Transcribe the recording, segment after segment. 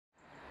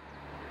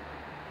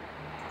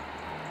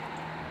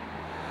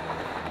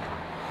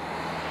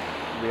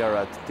We are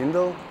at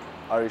Tyndall,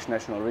 Irish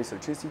National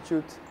Research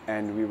Institute,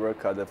 and we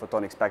work at the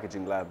Photonics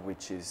Packaging Lab,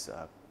 which is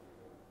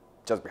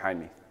just behind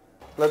me.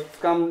 Let's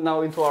come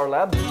now into our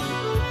lab.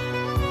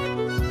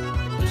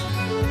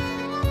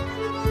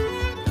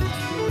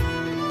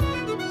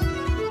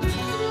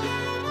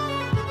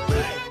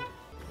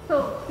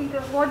 So,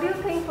 Peter, what do you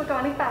think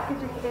photonic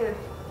packaging is?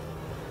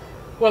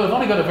 Well, I've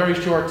only got a very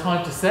short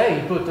time to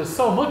say, but there's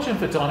so much in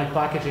photonic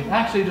packaging.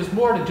 Actually, there's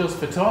more than just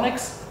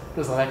photonics.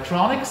 There's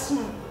electronics,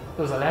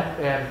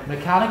 there's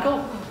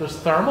mechanical, there's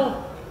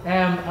thermal,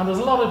 and there's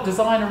a lot of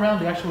design around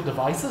the actual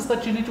devices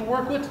that you need to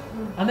work with,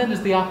 and then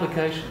there's the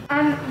application.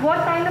 And what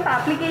kind of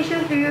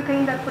applications do you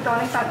think that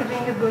photonic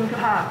packaging is going to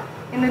have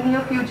in the near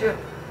future?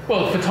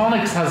 Well,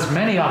 photonics has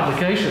many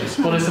applications,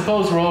 but I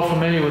suppose we're all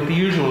familiar with the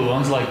usual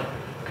ones like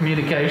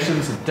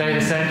communications and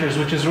data centers,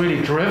 which has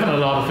really driven a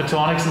lot of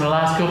photonics in the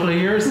last couple of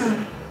years.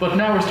 But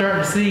now we're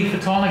starting to see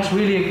photonics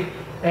really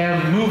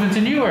move into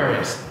new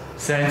areas.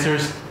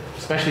 Sensors,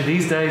 especially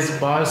these days,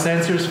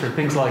 biosensors for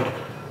things like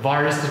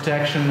virus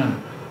detection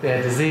and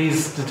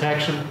disease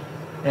detection.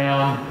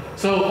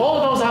 So all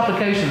of those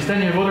applications.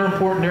 Then you have other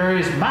important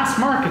areas, mass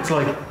markets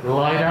like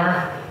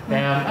LiDAR,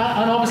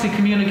 and obviously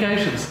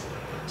communications.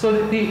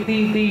 So the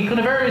kind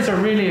of areas are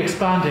really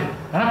expanding,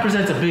 and that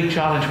presents a big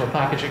challenge for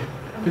packaging,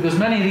 because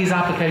many of these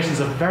applications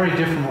have very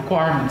different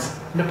requirements,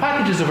 and the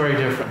packages are very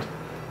different.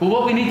 But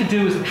what we need to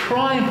do is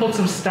try and put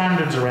some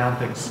standards around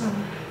things.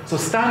 So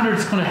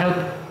standards kind of help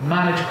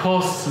manage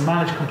costs and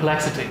manage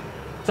complexity.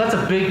 So that's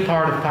a big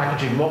part of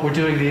packaging, what we're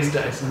doing these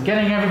days, and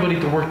getting everybody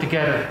to work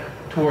together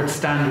towards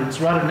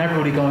standards rather than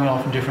everybody going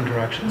off in different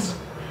directions.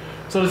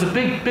 So there's a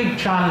big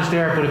challenge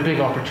there, but a big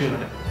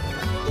opportunity.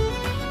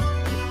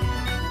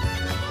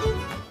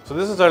 So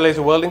this is our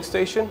laser welding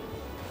station.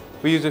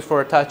 We use it for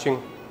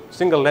attaching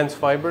single lens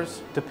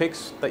fibers to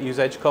PICs that use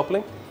edge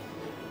coupling.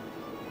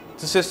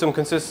 The system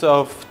consists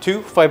of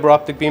two fiber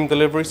optic beam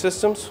delivery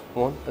systems,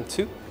 1 and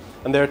 2,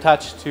 and they're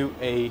attached to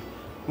a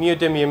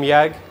neodymium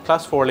YAG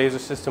class 4 laser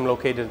system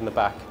located in the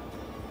back.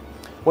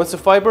 Once the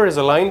fiber is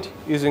aligned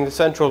using the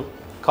central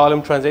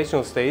column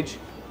translational stage,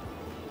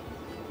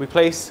 we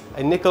place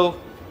a nickel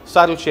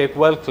saddle-shaped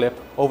weld clip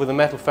over the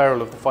metal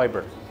ferrule of the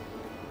fiber.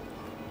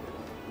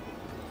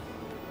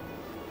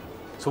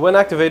 So when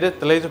activated,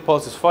 the laser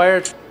pulse is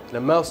fired and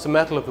it melts the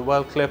metal of the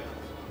weld clip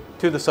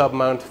to the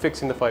sub-mount,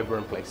 fixing the fiber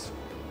in place.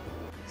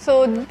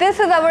 So this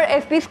is our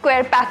FB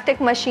Square PackTech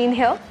machine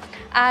here,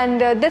 and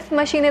this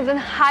machine is a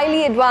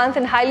highly advanced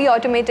and highly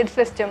automated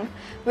system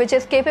which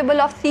is capable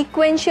of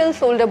sequential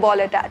solder ball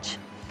attach.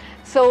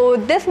 So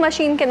this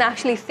machine can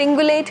actually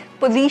singulate,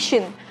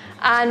 position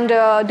and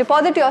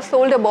deposit your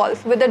solder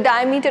balls with a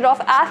diameter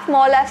of as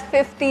small as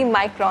 50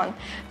 micron.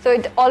 So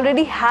it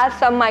already has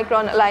some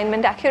micron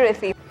alignment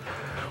accuracy.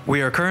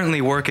 We are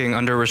currently working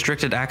under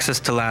restricted access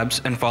to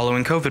labs and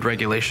following COVID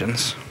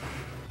regulations.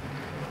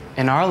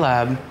 In our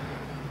lab,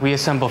 we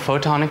assemble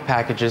photonic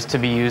packages to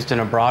be used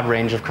in a broad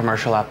range of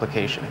commercial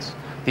applications.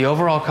 The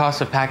overall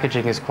cost of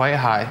packaging is quite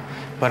high,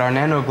 but our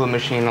nanoglue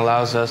machine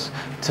allows us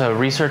to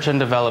research and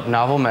develop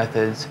novel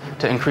methods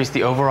to increase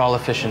the overall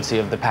efficiency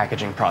of the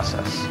packaging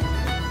process.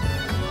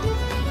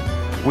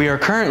 We are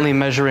currently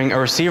measuring a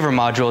receiver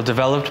module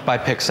developed by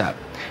Pixap.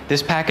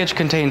 This package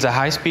contains a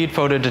high-speed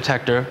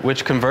photodetector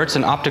which converts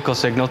an optical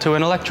signal to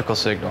an electrical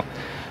signal.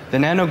 The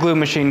nanoglue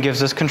machine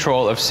gives us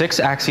control of 6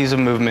 axes of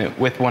movement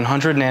with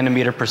 100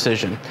 nanometer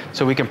precision,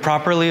 so we can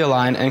properly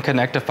align and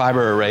connect a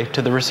fiber array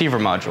to the receiver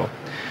module.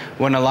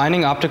 When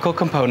aligning optical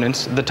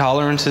components, the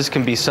tolerances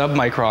can be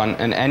sub-micron,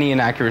 and any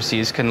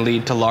inaccuracies can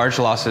lead to large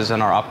losses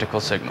in our optical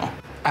signal.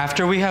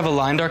 After we have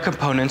aligned our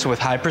components with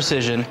high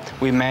precision,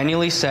 we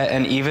manually set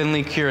and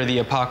evenly cure the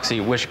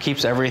epoxy, which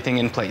keeps everything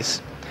in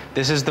place.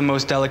 This is the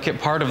most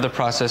delicate part of the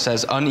process,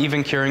 as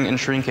uneven curing and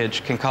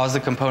shrinkage can cause the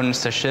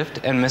components to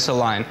shift and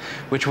misalign,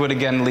 which would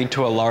again lead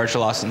to a large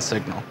loss in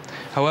signal.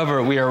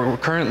 However, we are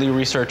currently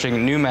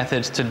researching new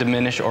methods to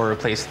diminish or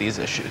replace these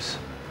issues.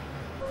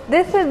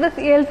 This is the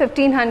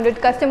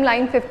CL1500 Custom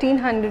Line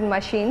 1500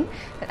 machine,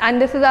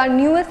 and this is our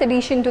newest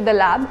addition to the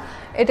lab.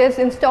 It is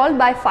installed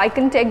by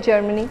Tech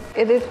Germany.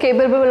 It is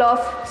capable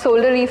of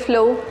solder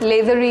reflow,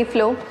 laser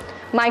reflow,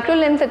 micro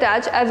lens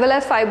attach as well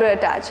as fiber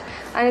attach,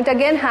 and it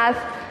again has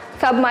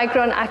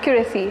sub-micron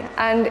accuracy,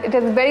 and it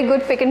has very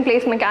good pick and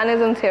place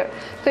mechanisms here.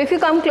 So if you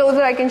come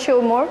closer, I can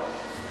show more.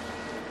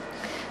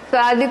 So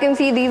as you can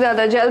see, these are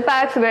the gel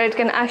packs where it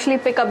can actually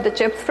pick up the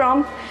chips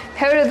from.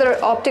 Here is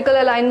our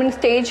optical alignment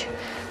stage.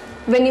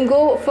 When you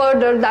go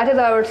further, that is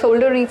our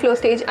solder reflow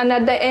stage, and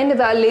at the end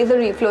is our laser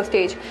reflow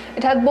stage.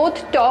 It has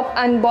both top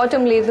and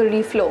bottom laser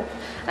reflow.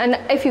 And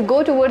if you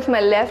go towards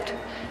my left,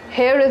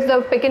 here is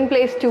the pick and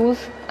place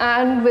tools,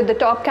 and with the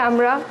top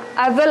camera,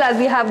 as well as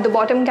we have the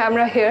bottom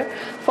camera here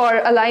for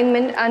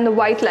alignment and the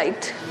white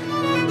light.